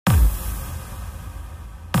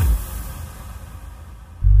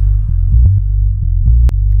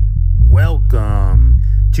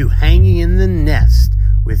to Hanging in the Nest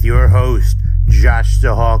with your host, Josh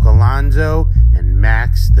the Hawk Alonso and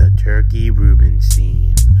Max the Turkey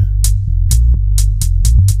Rubenstein.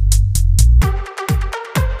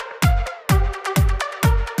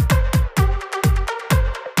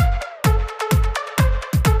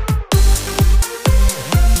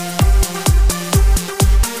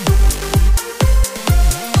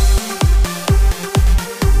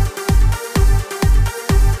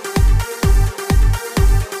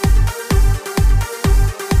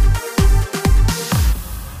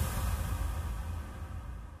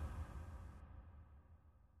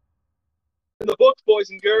 In the books, boys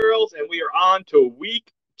and girls, and we are on to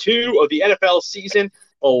week 2 of the NFL season.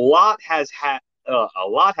 A lot has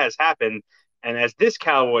happened, and as this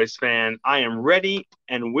Cowboys fan, I am ready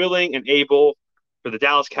and willing and able for the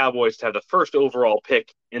Dallas Cowboys to have the first overall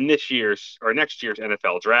pick in next year's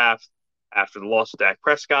NFL draft after the loss of Dak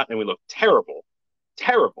Prescott, and we look terrible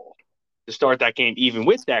to start that game even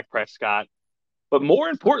with Dak Prescott. But more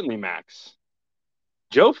importantly, Max,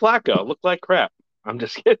 Joe Flacco looked like crap. I'm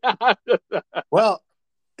just kidding. Well,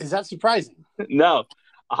 is that surprising? No.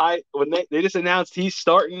 When they just announced he's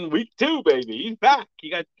starting week 2, baby. He's back.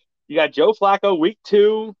 You got Joe Flacco week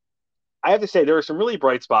 2. I have to say there are some really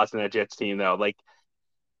bright spots in that Jets team though. Like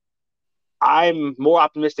I'm more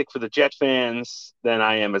optimistic for the Jet fans than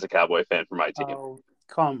I am as a Cowboy fan for my team. Oh,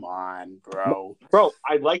 come on, bro. Bro,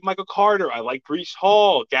 I like Michael Carter. I like Breece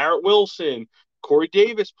Hall, Garrett Wilson. Corey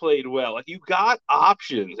Davis played well. Like you got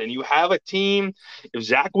options, and you have a team. If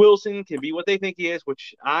Zach Wilson can be what they think he is,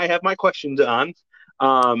 which I have my questions on,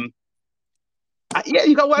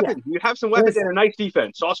 you got weapons. Yeah. You have some weapons and a nice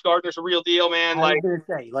defense. Sauce Gardner's a real deal, man. I was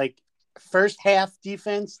gonna say, first half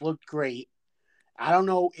defense looked great. I don't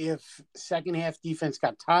know if second half defense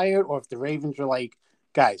got tired or if the Ravens were like,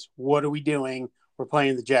 guys, what are we doing? We're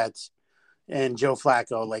playing the Jets, and Joe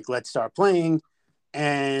Flacco let's start playing.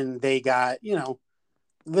 And they got,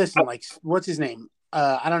 listen, what's his name?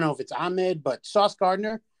 I don't know if it's Ahmed, but Sauce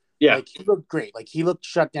Gardner. Yeah. He looked great. He looked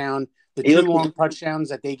shut down. The 2 long touchdowns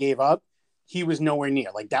that they gave up, he was nowhere near.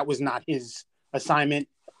 That was not his assignment.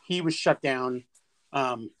 He was shut down.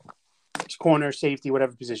 Corner, safety,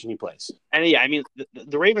 whatever position he plays. And yeah, I mean,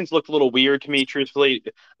 the Ravens looked a little weird to me, truthfully.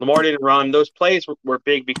 Lamar didn't run. Those plays were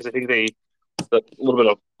big because I think a little bit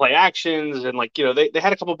of play actions and they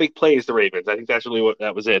had a couple big plays, the Ravens. I think that's really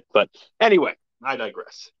that was it. But anyway, I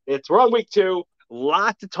digress. We're on week 2. A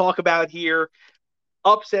lot to talk about here.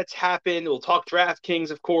 Upsets happen. We'll talk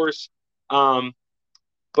DraftKings, of course. But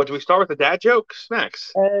do we start with the dad jokes,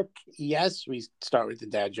 Max? Yes, we start with the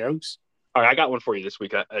dad jokes. All right, I got one for you this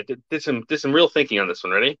week. I did some real thinking on this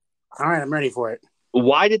one. Ready? All right, I'm ready for it.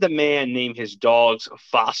 Why did the man name his dogs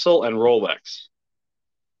Fossil and Rolex?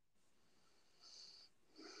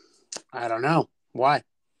 I don't know. Why?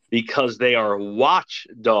 Because they are watch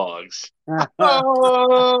dogs.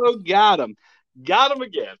 Oh, got him. Got him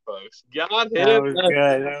again, folks. Got him.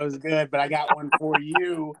 That was good. But I got one for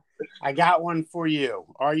you.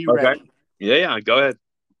 Are you ready? Yeah. Go ahead.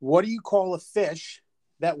 What do you call a fish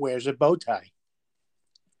that wears a bow tie?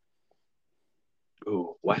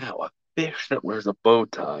 Oh, wow. A fish that wears a bow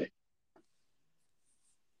tie.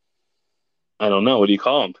 I don't know. What do you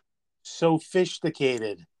call them?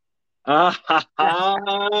 Sophisticated. Listen,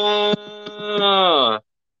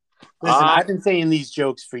 I've been saying these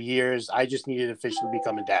jokes for years. I just needed a fish to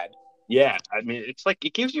become a dad. Yeah, I mean, it's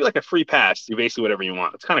it gives you a free pass to basically whatever you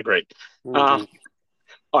want. It's kind of great. Mm-hmm.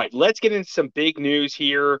 All right, let's get into some big news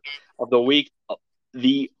here of the week.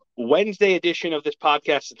 The Wednesday edition of this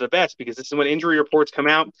podcast is the best because this is when injury reports come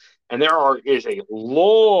out, and is a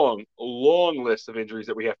long list of injuries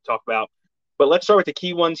that we have to talk about. But let's start with the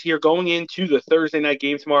key ones here. Going into the Thursday night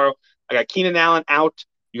game tomorrow, I got Keenan Allen out.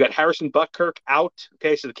 You got Harrison Butkerk out.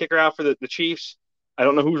 Okay, so the kicker out for the Chiefs. I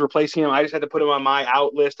don't know who's replacing him. I just had to put him on my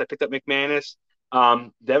out list. I picked up McManus.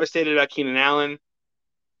 Devastated about Keenan Allen.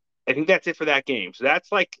 I think that's it for that game. So that's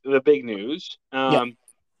the big news. Then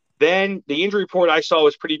the injury report I saw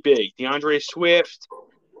was pretty big. DeAndre Swift,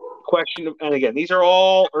 question. And again, these are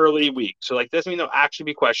all early weeks. So doesn't mean they'll actually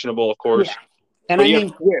be questionable, of course. Yeah. And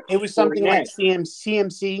it was something like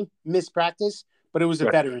CMC missed practice, but it was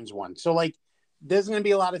a veterans one. So there's going to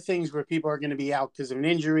be a lot of things where people are going to be out because of an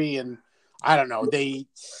injury, and I don't know, they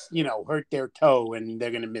hurt their toe and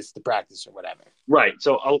they're going to miss the practice or whatever. Right.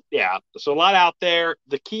 So so a lot out there.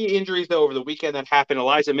 The key injuries though over the weekend that happened,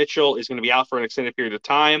 Elijah Mitchell is going to be out for an extended period of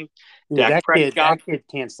time. That kid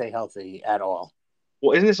can't stay healthy at all.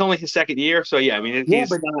 Well, isn't this only his second year? So he's not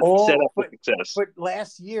set up for success. But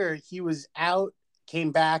last year he was out,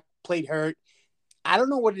 came back, played hurt. I don't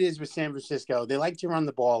know what it is with San Francisco. They like to run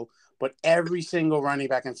the ball, but every single running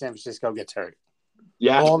back in San Francisco gets hurt.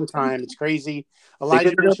 Yeah. All the time. It's crazy.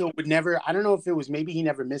 Elijah Mitchell would never, I don't know if it was maybe he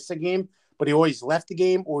never missed a game, but he always left the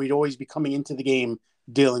game or he'd always be coming into the game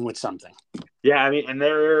dealing with something. Yeah, I mean, and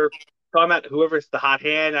they're talking about whoever's the hot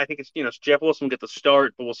hand. I think it's, Jeff Wilson will get the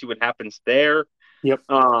start, but we'll see what happens there. Yep.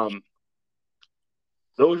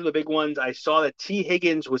 Those are the big ones. I saw that T.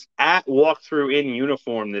 Higgins was at walkthrough in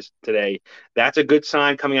uniform today. That's a good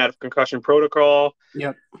sign coming out of concussion protocol.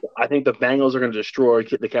 Yep. I think the Bengals are going to destroy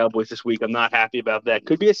the Cowboys this week. I'm not happy about that.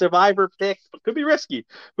 Could be a survivor pick, but could be risky.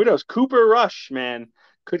 Who knows? Cooper Rush, man,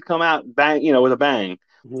 could come out bang, with a bang.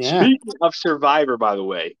 Yeah. Speaking of survivor, by the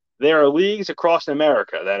way, there are leagues across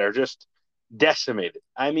America that are just decimated.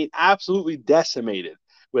 I mean, absolutely decimated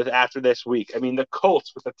after this week. I mean, the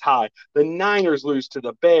Colts with a tie. The Niners lose to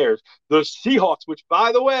the Bears. The Seahawks, which,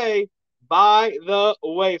 by the way,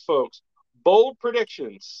 folks, bold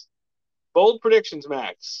predictions. Bold predictions,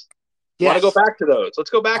 Max. Yes. Want to go back to those? Let's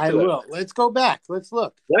go back to those. I will. Let's go back. Let's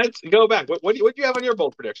look. Let's go back. What do you have on your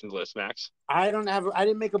bold predictions list, Max? I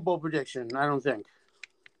didn't make a bold prediction, I don't think.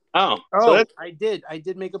 So I did. I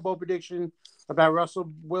did make a bold prediction about Russell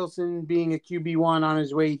Wilson being a QB1 on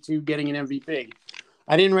his way to getting an MVP.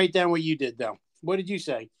 I didn't write down what you did, though. What did you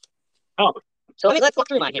say? So let's look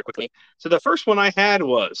through mine here quickly. So the first one I had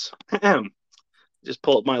was, just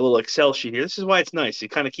pull up my little Excel sheet here. This is why it's nice. It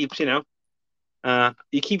kind of keeps, you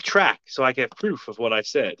keep track so I get proof of what I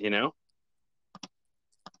said,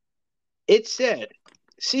 It said,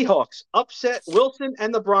 Seahawks upset Wilson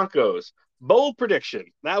and the Broncos. Bold prediction.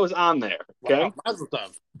 That was on there. Okay. Wow,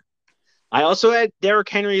 I also had Derrick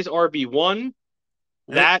Henry as RB1.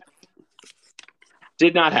 That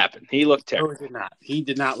did not happen. He looked terrible. He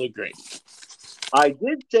did not look great. I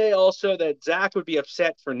did say also that Zach would be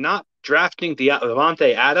upset for not drafting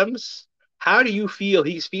Davante Adams. How do you feel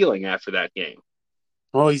he's feeling after that game?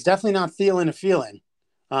 Well, he's definitely not feeling a feeling.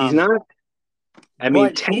 He's not. I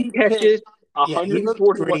mean, 10 catches,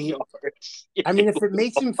 141 yards. I mean, if it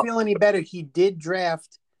makes him feel any better, he did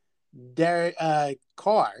draft Derek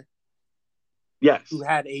Carr. Yes. Who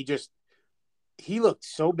had he looked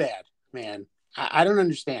so bad, man. I don't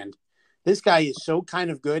understand. This guy is so kind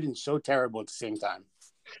of good and so terrible at the same time.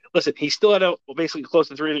 Listen, he still had basically close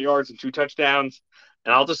to 300 yards and 2 touchdowns.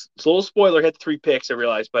 And it's a little spoiler, hit 3 picks, I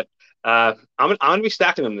realize. But I'm gonna be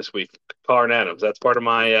stacking them this week, Carr and Adams. That's part of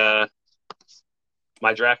my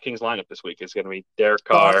my DraftKings lineup this week. It's gonna be Derek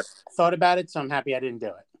Carr. Thought about it, so I'm happy I didn't do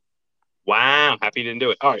it. Wow, happy you didn't do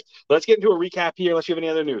it. All right, let's get into a recap here. Unless you have any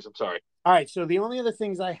other news, I'm sorry. All right, so the only other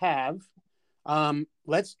things I have,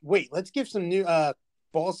 let's give some new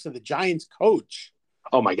balls to the Giants coach.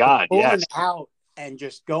 Oh my God, yes. Out and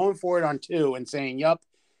just going for it on 2 and saying, yup.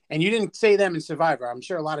 And you didn't say them in Survivor. I'm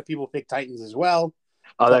sure a lot of people picked Titans as well.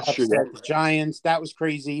 Oh, that's true. The Giants, that was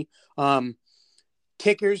crazy.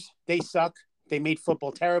 Kickers, they suck. They made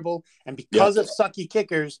football terrible. And because of sucky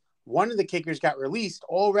kickers, one of the kickers got released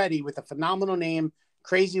already with a phenomenal name,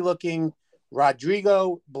 crazy looking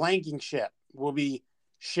Rodrigo Blankenship will be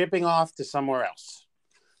shipping off to somewhere else.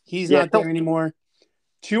 He's not there anymore.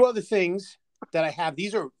 2 other things that I have.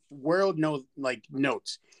 These are world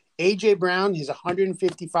notes. A.J. Brown, his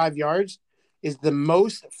 155 yards, is the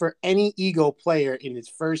most for any Eagle player in his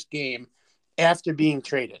first game after being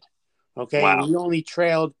traded. Okay, wow. And he only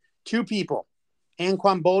trailed 2 people.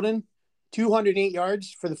 Anquan Bolden, 208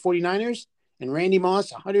 yards for the 49ers, and Randy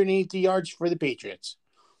Moss, 180 yards for the Patriots.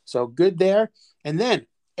 So good there. And then,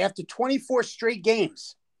 after 24 straight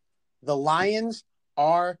games, the Lions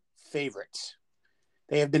are favorites.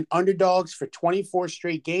 They have been underdogs for 24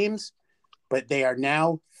 straight games, but they are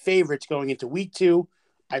now favorites going into week 2.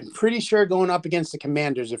 I'm pretty sure going up against the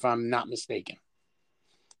Commanders, if I'm not mistaken.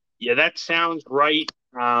 Yeah, that sounds right.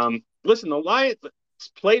 Listen, the Lions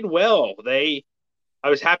played well. I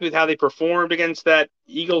was happy with how they performed against that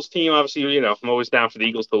Eagles team. Obviously, I'm always down for the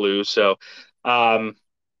Eagles to lose. So,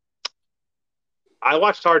 I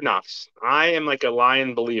watched Hard Knocks. I am like a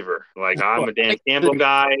Lion believer. Like I'm a Dan Campbell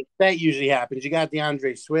guy. That usually happens. You got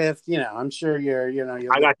DeAndre Swift. I'm sure you're.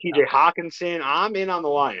 I got T.J. Hawkinson. I'm in on the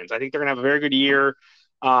Lions. I think they're gonna have a very good year.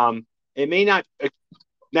 It may not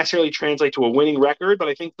necessarily translate to a winning record, but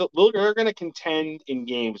I think they're going to contend in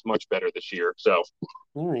games much better this year. So,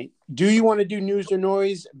 all right. Do you want to do news or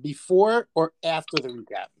noise before or after the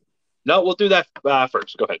recap? No, we'll do that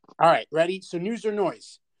first. Go ahead. All right. Ready? So news or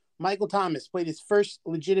noise. Michael Thomas played his first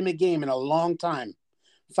legitimate game in a long time.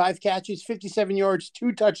 5 catches, 57 yards,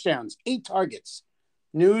 2 touchdowns, 8 targets.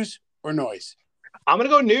 News or noise? I'm going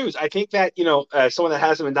to go news. I think that, someone that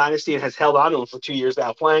has him in Dynasty and has held on to him for 2 years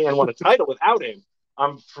now playing and won a title without him,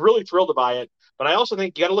 I'm really thrilled to buy it. But I also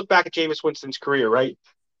think you got to look back at Jameis Winston's career, right?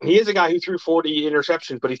 he is a guy who threw 40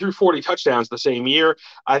 interceptions, but he threw 40 touchdowns the same year.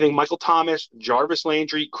 I think Michael Thomas, Jarvis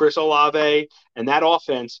Landry, Chris Olave, and that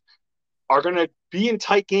offense are going to be in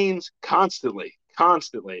tight games constantly.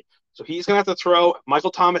 So he's going to have to throw.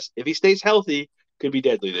 Michael Thomas, if he stays healthy, could be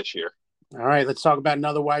deadly this year. All right, let's talk about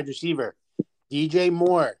another wide receiver. DJ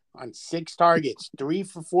Moore on 6 targets, 3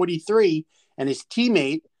 for 43, and his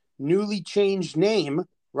teammate, newly changed name,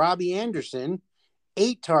 Robbie Anderson,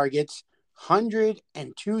 8 targets,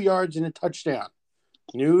 102 yards and a touchdown.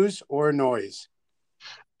 News or noise?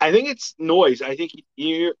 I think it's noise. I think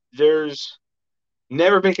there's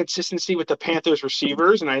never been consistency with the Panthers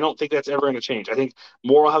receivers, and I don't think that's ever going to change. I think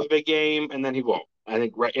Moore will have a big game, and then he won't. I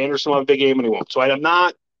think Anderson will have a big game, and he won't. So I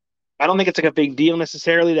don't think it's like a big deal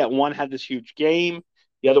necessarily that one had this huge game,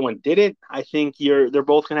 the other one didn't. I think they're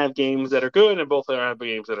both going to have games that are good, and both are going to have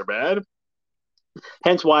games that are bad.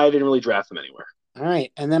 Hence why I didn't really draft them anywhere. All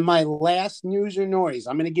right, and then my last news or noise.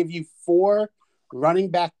 I'm going to give you 4 running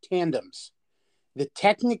back tandems. The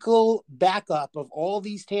technical backup of all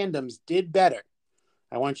these tandems did better.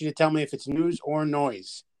 I want you to tell me if it's news or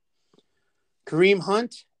noise. Kareem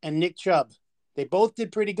Hunt and Nick Chubb. They both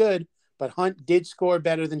did pretty good, but Hunt did score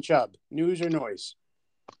better than Chubb. News or noise?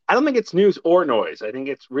 I don't think it's news or noise. I think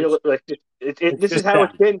it's real. Like this is how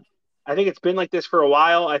it's been. I think it's been like this for a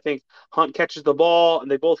while. I think Hunt catches the ball and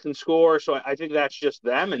they both can score. So I think that's just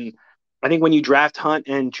them. And I think when you draft Hunt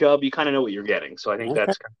and Chubb, you kind of know what you're getting. So I think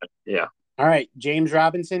that's kind of, yeah. All right. James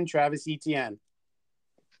Robinson, Travis Etienne.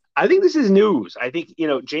 I think this is news. I think,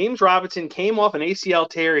 James Robinson came off an ACL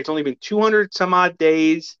tear. It's only been 200 some odd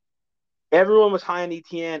days. Everyone was high on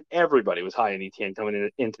Etienne. Everybody was high on Etienne coming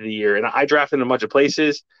into the year. And I drafted in a bunch of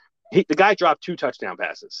places. The guy dropped 2 touchdown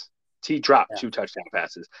passes. He dropped 2 touchdown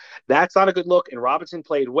passes. That's not a good look. And Robinson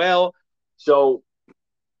played well. So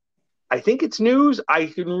I think it's news. I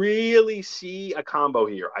can really see a combo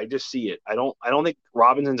here. I just see it. I don't think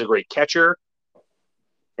Robinson's a great catcher.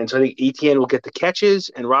 And so I think Etienne will get the catches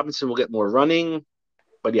and Robinson will get more running.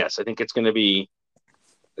 But yes, I think it's going to be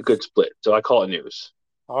a good split. So I call it news.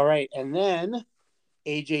 All right. And then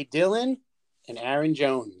A.J. Dillon and Aaron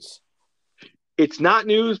Jones. It's not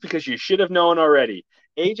news because you should have known already.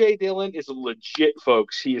 A.J. Dillon is legit,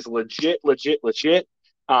 folks. He is legit.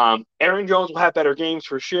 Aaron Jones will have better games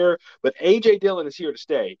for sure, but A.J. Dillon is here to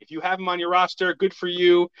stay. If you have him on your roster, good for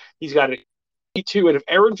you. He's got an 82, and if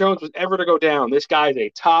Aaron Jones was ever to go down, this guy's a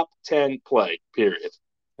top 10 play, period.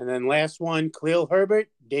 And then last one, Khalil Herbert,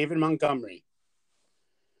 David Montgomery.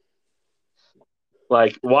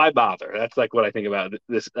 Like, why bother? That's like what I think about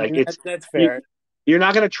this. Like, that's fair. You're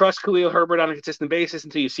not going to trust Khalil Herbert on a consistent basis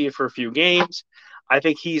until you see it for a few games. I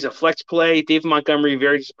think he's a flex play. David Montgomery,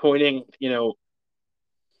 very disappointing.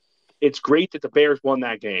 It's great that the Bears won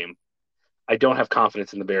that game. I don't have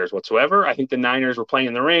confidence in the Bears whatsoever. I think the Niners were playing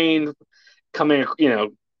in the rain, coming,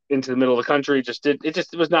 into the middle of the country. It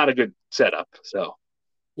was not a good setup. So,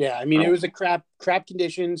 yeah, I mean, it was a crap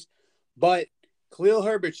conditions, but Khalil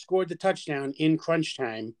Herbert scored the touchdown in crunch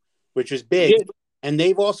time, which was big. And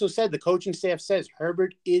they've also said, the coaching staff says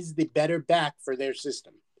Herbert is the better back for their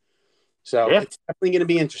system. So It's definitely going to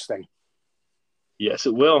be interesting. Yes,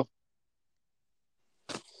 it will.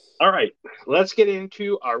 All right, let's get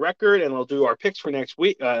into our record, and we'll do our picks for next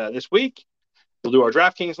week. This week, we'll do our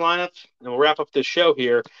DraftKings lineups, and we'll wrap up this show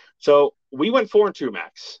here. So we went 4-2,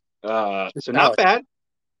 Max. So not bad.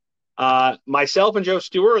 Myself and Joe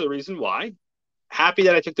Stewart are the reason why. Happy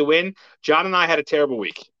that I took the win. John and I had a terrible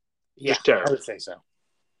week. Yeah, just terrible. I would say so.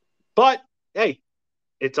 But hey,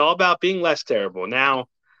 it's all about being less terrible. Now,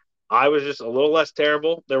 I was just a little less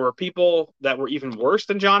terrible. There were people that were even worse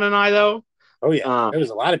than John and I, though. Oh, yeah. There was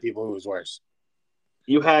a lot of people who was worse.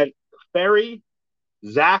 You had Ferry,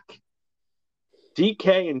 Zach,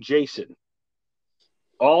 DK, and Jason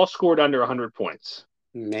all scored under 100 points.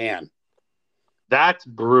 Man. That's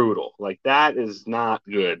brutal. Like, that is not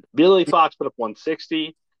good. Billy Fox put up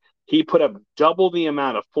 160. He put up double the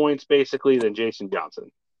amount of points, basically, than Jason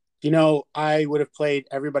Johnson. I would have played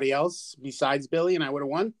everybody else besides Billy, and I would have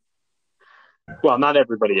won. Well, not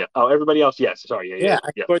everybody. Oh, everybody else, yes. Sorry. Yeah.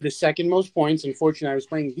 I scored the second most points. Unfortunately, I was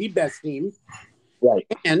playing the best team. Right.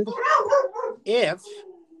 And if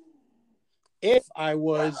I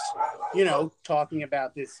was, talking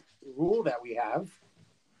about this rule that we have,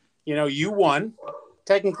 you won.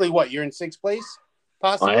 Technically, what? You're in 6th place?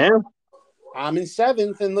 Possibly. I am. I'm in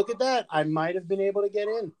 7th, and look at that. I might have been able to get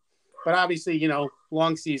in. But obviously,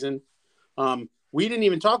 long season. We didn't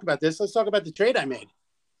even talk about this. Let's talk about the trade I made.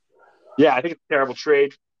 Yeah, I think it's a terrible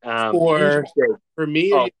trade. For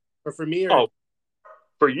me, or for me, or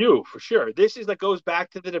for you, for sure. This is goes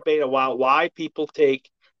back to the debate about why people take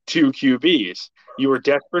two QBs. You were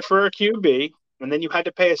desperate for a QB, and then you had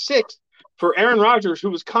to pay a sixth for Aaron Rodgers, who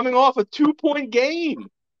was coming off a 2-point game.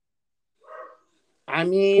 I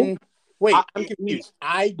mean, wait, I'm I confused.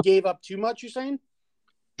 I gave up too much, you're saying?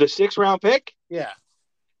 The 6th-round pick? Yeah.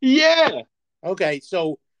 Yeah. Okay,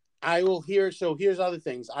 so I will hear. So here's other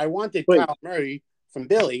things. I wanted Wait. Kyle Murray from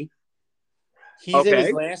Billy. He's in his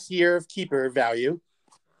Okay. last year of keeper value,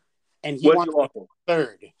 and he What's wanted your offer?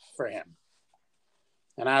 third for him.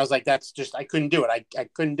 And I was like, that's just, I couldn't do it. I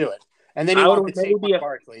couldn't do it. And then he I would wanted maybe Saquon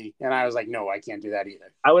Barkley, and I was like, no, I can't do that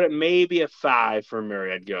either. I would have maybe a 5 for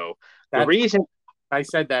Murray. I'd go. The That's, reason, I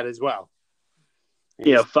said that as well.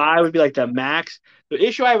 5 would be like the max. The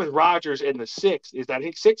issue I have with Rodgers in the 6 is that I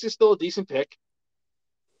think 6 is still a decent pick.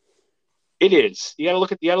 It is. You got to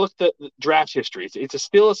look at the draft history. It's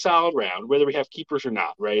still a solid round, whether we have keepers or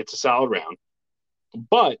not. Right? It's a solid round.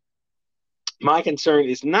 But my concern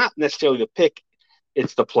is not necessarily the pick;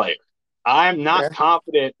 it's the player. I'm not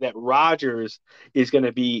confident that Rodgers is going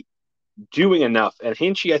to be doing enough, and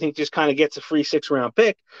Hinchy, I think, just kind of gets a free 6th-round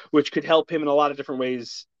pick, which could help him in a lot of different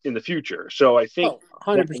ways in the future. So I think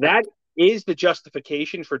 100%. that is the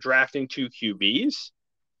justification for drafting 2 QBs,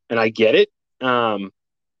 and I get it.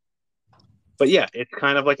 But yeah, it's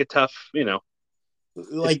kind of like a tough,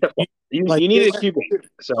 Like you need a QB,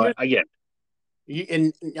 so I get it.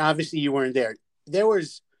 And obviously you weren't there.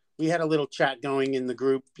 We had a little chat going in the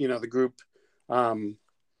group,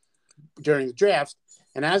 during the draft.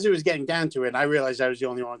 And as it was getting down to it, I realized I was the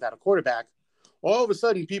only one without a quarterback. All of a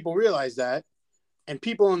sudden, people realized that, and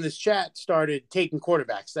people in this chat started taking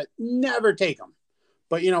quarterbacks that never take them.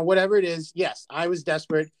 But, whatever it is, yes, I was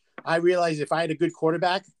desperate. I realized if I had a good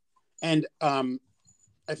quarterback, and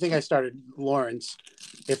I think I started Lawrence,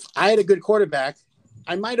 if I had a good quarterback,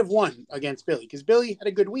 I might have won against Billy, because Billy had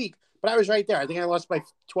a good week, but I was right there. I think I lost by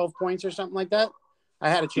 12 points or something like that. I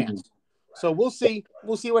had a chance. So we'll see.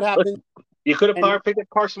 We'll see what happens. You could have picked up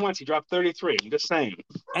Carson Wentz. He dropped 33. I'm just saying.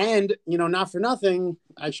 And, not for nothing,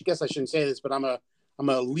 guess I shouldn't say this, but I'm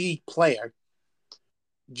a league player.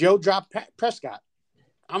 Joe dropped Prescott.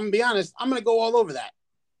 I'm going to be honest. I'm going to go all over that.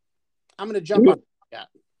 I'm going to jump on that.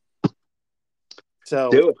 So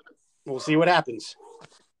do it. We'll see what happens.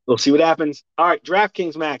 We'll see what happens. All right,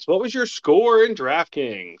 DraftKings, Max. What was your score in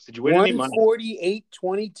DraftKings? Did you win any money?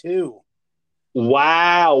 148-22.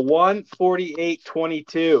 Wow,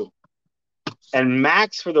 148-22. And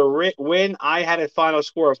Max, for the win, I had a final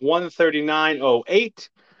score of 139.08.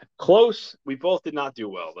 Close. We both did not do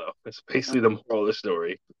well, though. That's basically the moral of the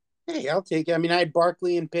story. Hey, I'll take it. I mean, I had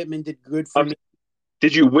Barkley and Pittman did good for me.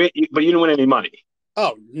 Did you win? But you didn't win any money.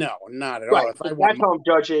 Oh, no, not at all. If That's how I'm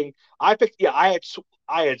judging. I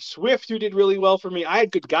had Swift, who did really well for me. I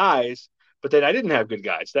had good guys, but then I didn't have good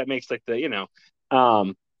guys. That makes like Of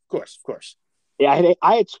course. Yeah,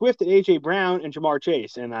 I had Swift and A.J. Brown and Jamar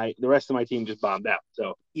Chase, and the rest of my team just bombed out.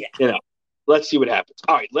 So, yeah, let's see what happens.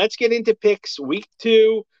 All right, let's get into picks. Week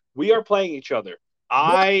 2, we are playing each other.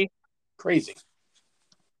 Crazy.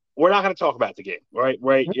 We're not going to talk about the game, right?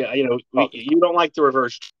 Yeah, you don't like the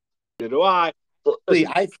reverse. Do I?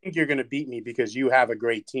 Listen, I think you're going to beat me because you have a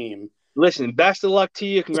great team. Listen, best of luck to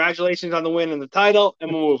you. Congratulations on the win and the title,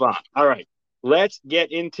 and we'll move on. All right. Let's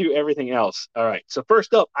get into everything else. All right. So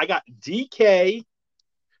first up, I got DK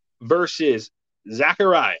versus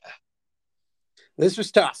Zachariah. This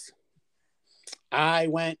was tough. I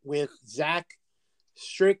went with Zach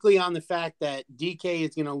strictly on the fact that DK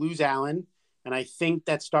is going to lose Allen, and I think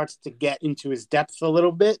that starts to get into his depth a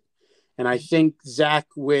little bit. And I think Zach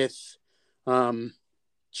with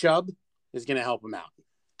Chubb is going to help him out.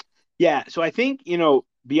 Yeah. So I think,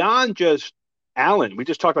 beyond just Allen, we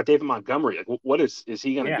just talked about David Montgomery. Like, what is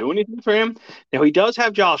he going to do anything for him? Now, he does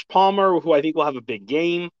have Josh Palmer, who I think will have a big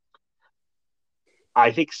game.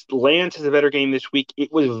 I think Lance has a better game this week.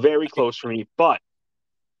 It was very close for me, but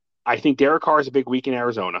I think Derek Carr is a big week in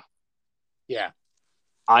Arizona. Yeah.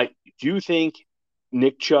 I do think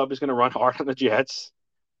Nick Chubb is going to run hard on the Jets,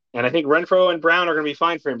 and I think Renfrow and Brown are going to be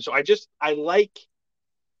fine for him. So I like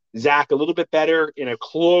Zach a little bit better in a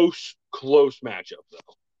close matchup,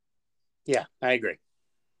 though. Yeah, I agree.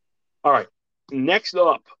 All right. Next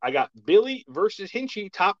up, I got Billy versus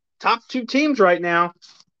Hinchy. Top 2 teams right now.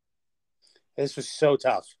 This was so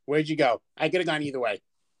tough. Where'd you go? I could have gone either way.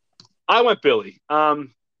 I went Billy.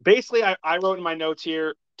 Basically, I wrote in my notes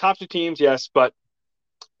here, top 2 teams, yes, but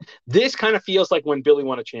this kind of feels like when Billy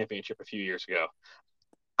won a championship a few years ago.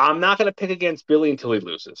 I'm not going to pick against Billy until he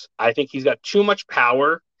loses. I think he's got too much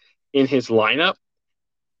power in his lineup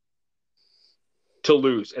to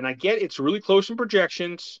lose. And I get it's really close in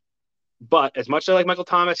projections, But as much as I like Michael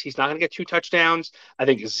Thomas, he's not going to get 2 touchdowns. I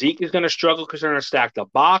think Zeke is going to struggle because they're going to stack the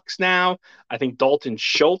box now. I think Dalton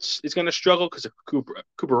Schultz is going to struggle because of Cooper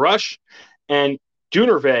Rush. And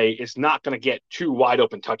Dunnervay is not going to get 2 wide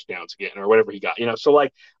open touchdowns again or whatever he got. So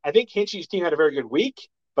I think Hinchy's team had a very good week,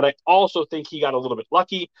 but I also think he got a little bit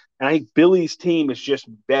lucky. And I think Billy's team is just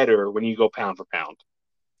better when you go pound for pound.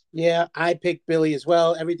 Yeah, I picked Billy as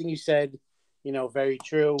well. Everything you said, very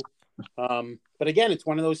true. But again, it's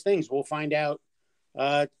one of those things. We'll find out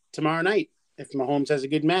tomorrow night if Mahomes has a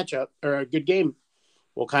good matchup or a good game.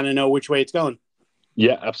 We'll kind of know which way it's going.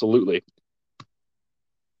 Yeah, absolutely.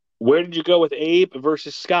 Where did you go with Abe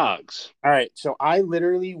versus Skaggs? All right, so I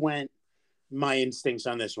literally went my instincts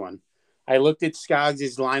on this one. I looked at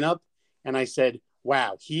Skaggs' lineup and I said,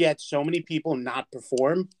 wow, he had so many people not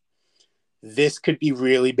perform. This could be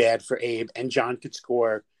really bad for Abe, and John could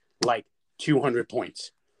score like 200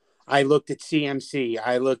 points. I looked at CMC.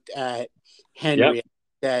 I looked at Henry.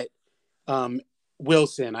 Yep. At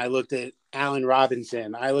Wilson. I looked at Allen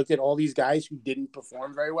Robinson. I looked at all these guys who didn't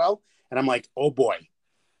perform very well, and I'm like, oh boy,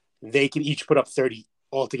 they can each put up 30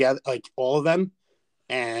 altogether, like all of them,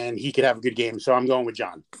 and he could have a good game. So I'm going with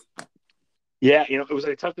John. Yeah, it was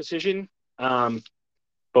a tough decision, but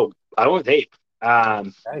I went with Abe.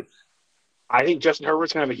 Okay. I think Justin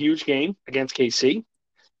Herbert's going to have a huge game against KC.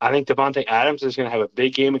 I think Devontae Adams is going to have a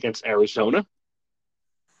big game against Arizona.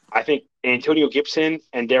 I think Antonio Gibson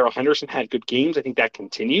and Darrell Henderson had good games. I think that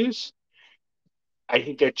continues. I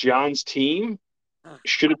think that John's team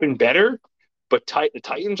should have been better, but the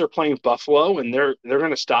Titans are playing Buffalo, and they're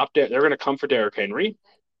going to stop. They're going to come for Derrick Henry.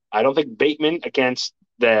 I don't think Bateman against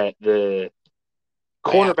the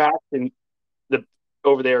cornerback and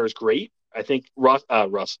over there is great. I think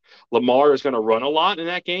Lamar is going to run a lot in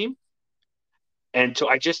that game. And so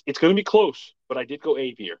it's going to be close, but I did go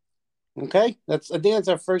Abe here. Okay. I think that's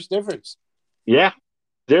our first difference. Yeah.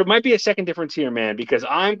 There might be a second difference here, man, because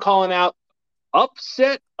I'm calling out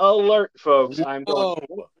upset alert, folks. I'm going.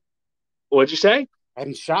 What'd you say?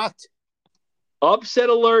 I'm shocked. Upset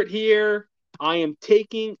alert here. I am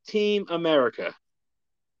taking Team America.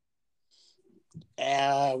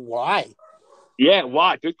 Why? Yeah,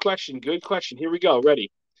 why? Good question. Good question. Here we go.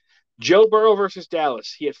 Ready? Joe Burrow versus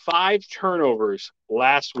Dallas. He had 5 turnovers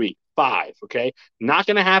last week. 5, okay? Not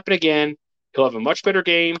going to happen again. He'll have a much better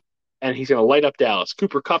game, and he's going to light up Dallas.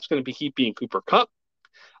 Cooper Kupp's going to keep being Cooper Kupp.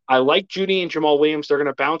 I like Judy and Jamal Williams. They're going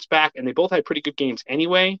to bounce back, and they both had pretty good games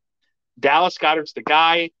anyway. Dallas Goedert's the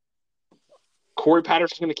guy. Corey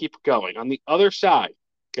Patterson's going to keep going. On the other side,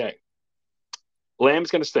 okay, Lamb's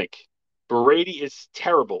going to stink. Brady is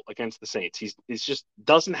terrible against the Saints. He's just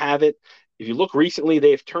doesn't have it. If you look recently,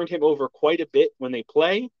 they have turned him over quite a bit when they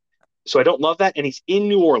play. So I don't love that. And he's in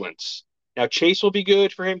New Orleans. Now, Chase will be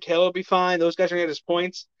good for him. Taylor will be fine. Those guys are going to get his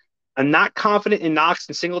points. I'm not confident in Knox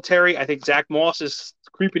and Singletary. I think Zach Moss is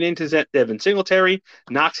creeping into Devin Singletary.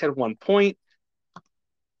 Knox had 1 point.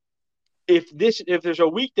 If there's a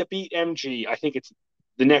week that beat MG, I think it's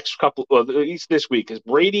the next couple, at least this week, because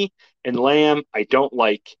Brady and Lamb I don't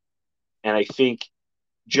like. And I think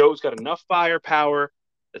Joe's got enough firepower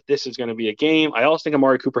that this is going to be a game. I also think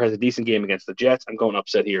Amari Cooper has a decent game against the Jets. I'm going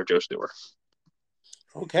upset here, Joe Stewart.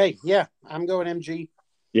 Okay, yeah, I'm going MG.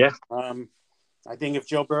 Yeah. I think if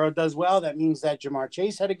Joe Burrow does well, that means that Jamar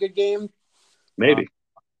Chase had a good game. Maybe.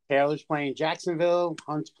 Taylor's playing Jacksonville.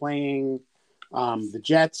 Hunt's playing the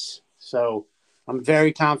Jets. So I'm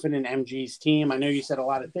very confident in MG's team. I know you said a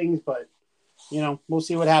lot of things, but, we'll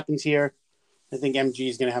see what happens here. I think MG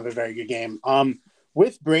is going to have a very good game.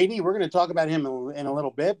 With Brady, we're going to talk about him in a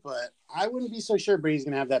little bit, but I wouldn't be so sure Brady's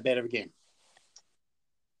going to have that bad of a game.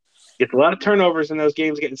 Gets a lot of turnovers in those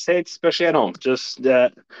games getting saved, especially at home. Just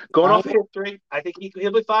going off history, I think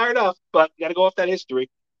he'll be fired up, but you got to go off that history.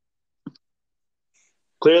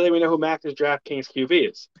 Clearly, we know who Max's DraftKings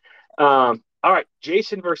QB is. All right,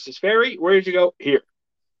 Jason versus Ferry. Where did you go here?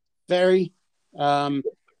 Ferry.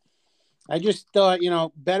 I just thought,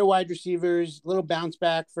 better wide receivers, little bounce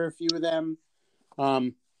back for a few of them.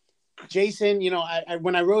 Jason,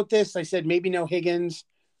 when I wrote this, I said maybe no Higgins,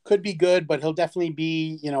 could be good, but he'll definitely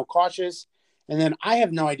be, cautious. And then I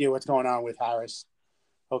have no idea what's going on with Harris.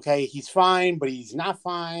 Okay, he's fine, but he's not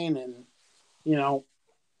fine. And,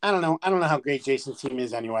 I don't know. I don't know how great Jason's team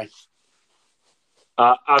is anyway.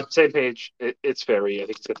 On the same page, it's Ferry. I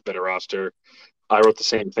think he's got the better roster. I wrote the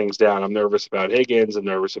same things down. I'm nervous about Higgins. I'm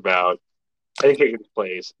nervous about I think Higgins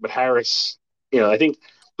plays, but Harris, I think,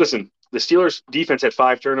 listen, the Steelers defense had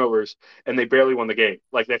 5 turnovers and they barely won the game.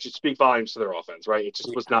 Like, that should speak volumes to their offense, right? It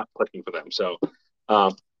just was not clicking for them. So,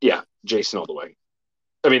 Jason all the way.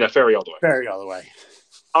 Ferry all the way. Ferry all the way.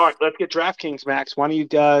 All right, let's get DraftKings, Max. Why don't you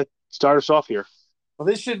Start us off here. Well,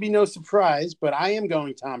 this should be no surprise, but I am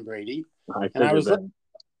going Tom Brady. I was looking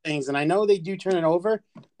at things, and I know they do turn it over,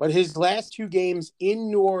 but his last 2 games in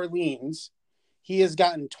New Orleans, he has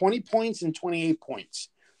gotten 20 points and 28 points.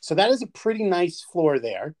 So that is a pretty nice floor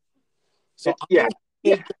there. So I'm going to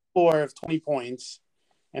take the floor of 20 points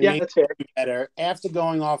and maybe that's fair. do better after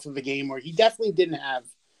going off of a game where he definitely didn't have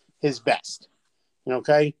his best.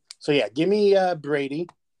 Okay? So, give me Brady.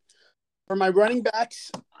 For my running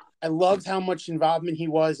backs, I loved how much involvement he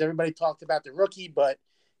was. Everybody talked about the rookie, but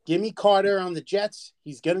give me Carter on the Jets.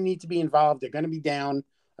 He's going to need to be involved. They're going to be down.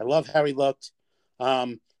 I love how he looked.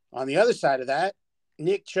 On the other side of that,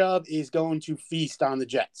 Nick Chubb is going to feast on the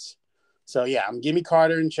Jets. So, give me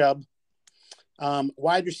Carter and Chubb.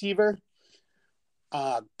 Wide receiver,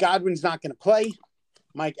 Godwin's not going to play.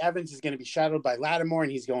 Mike Evans is going to be shadowed by Lattimore,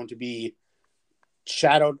 and he's going to be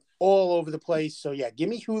shadowed all over the place. So, give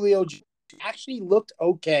me Julio. Actually looked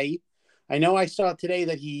okay. I know I saw today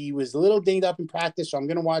that he was a little dinged up in practice, so I'm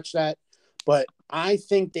going to watch that. But I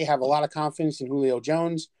think they have a lot of confidence in Julio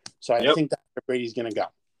Jones, so I think that's where Brady's going to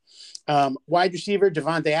go. Wide receiver,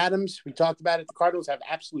 Devontae Adams. We talked about it. The Cardinals have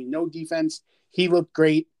absolutely no defense. He looked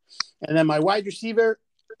great. And then my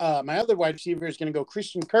other wide receiver is going to go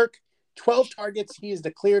Christian Kirk. 12 targets. He is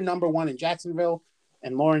the clear number 1 in Jacksonville,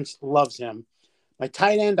 and Lawrence loves him. My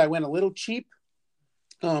tight end, I went a little cheap.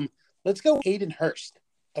 Let's go Hayden Hurst.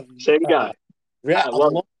 Same guy. A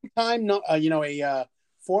long time, a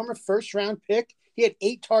former first-round pick. He had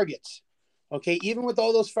 8 targets. Okay, even with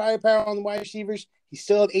all those firepower on the wide receivers, he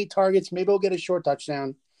still had 8 targets. Maybe he'll get a short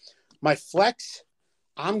touchdown. My flex,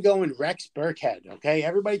 I'm going Rex Burkhead. Okay,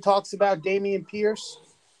 everybody talks about Dameon Pierce,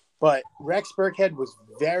 but Rex Burkhead was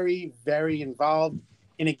very, very involved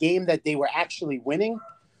in a game that they were actually winning.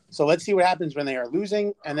 So let's see what happens when they are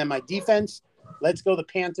losing. And then my defense, let's go the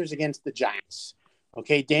Panthers against the Giants.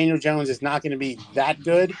 Okay, Daniel Jones is not going to be that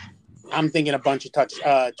good. I'm thinking a bunch of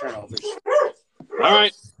turnovers. All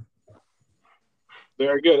right.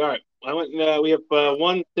 Very good. All right. We have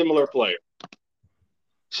one similar player.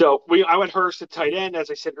 So I went Hurst at tight end. As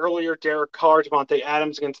I said earlier, Derek Carr, Devontae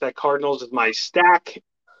Adams against that Cardinals is my stack.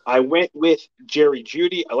 I went with Jerry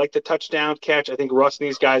Jeudy. I like the touchdown catch. I think Russ and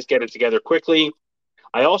these guys get it together quickly.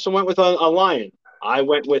 I also went with a Lion. I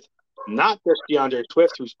went with not just DeAndre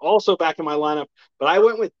Swift, who's also back in my lineup, but I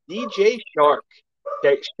went with DJ Chark.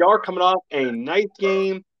 Okay, Chark coming off a nice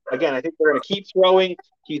game. Again, I think they're going to keep throwing.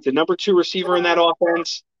 He's the number 2 receiver in that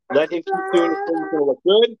offense. Let him keep doing his thing. He's going to look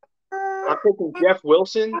good. I'm picking Jeff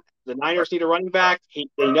Wilson. The Niners need a running back.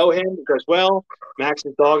 They know him. He does well.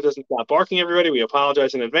 Max's dog doesn't stop barking, everybody. We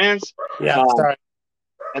apologize in advance. Yeah, sorry.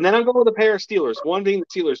 And then I'm going with a pair of Steelers. One being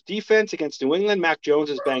the Steelers' defense against New England. Mac Jones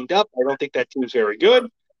is banged up. I don't think that team's very good.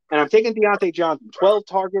 And I'm taking Deontay Johnson. 12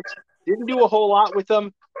 targets. Didn't do a whole lot with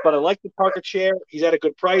them, but I like the target share. He's at a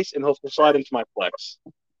good price, and he'll slide into my flex.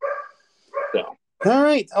 So. All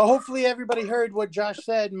right. Hopefully everybody heard what Josh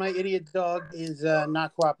said. My idiot dog is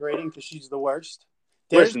not cooperating because she's the worst.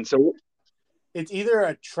 It's either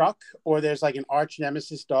a truck or there's like an arch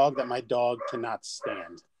nemesis dog that my dog cannot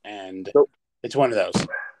stand, and it's one of those.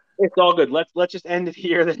 It's all good. Let's just end it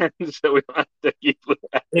here then, so we don't have to keep.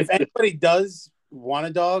 If anybody does want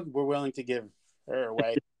a dog, we're willing to give her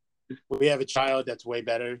away. We have a child that's way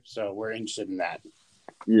better, so we're interested in that.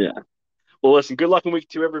 Yeah. Well, listen. Good luck in week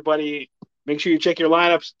 2, everybody. Make sure you check your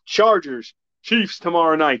lineups. Chargers, Chiefs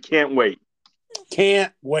tomorrow night. Can't wait.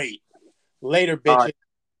 Can't wait. Later, bitches. Right.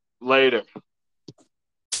 Later.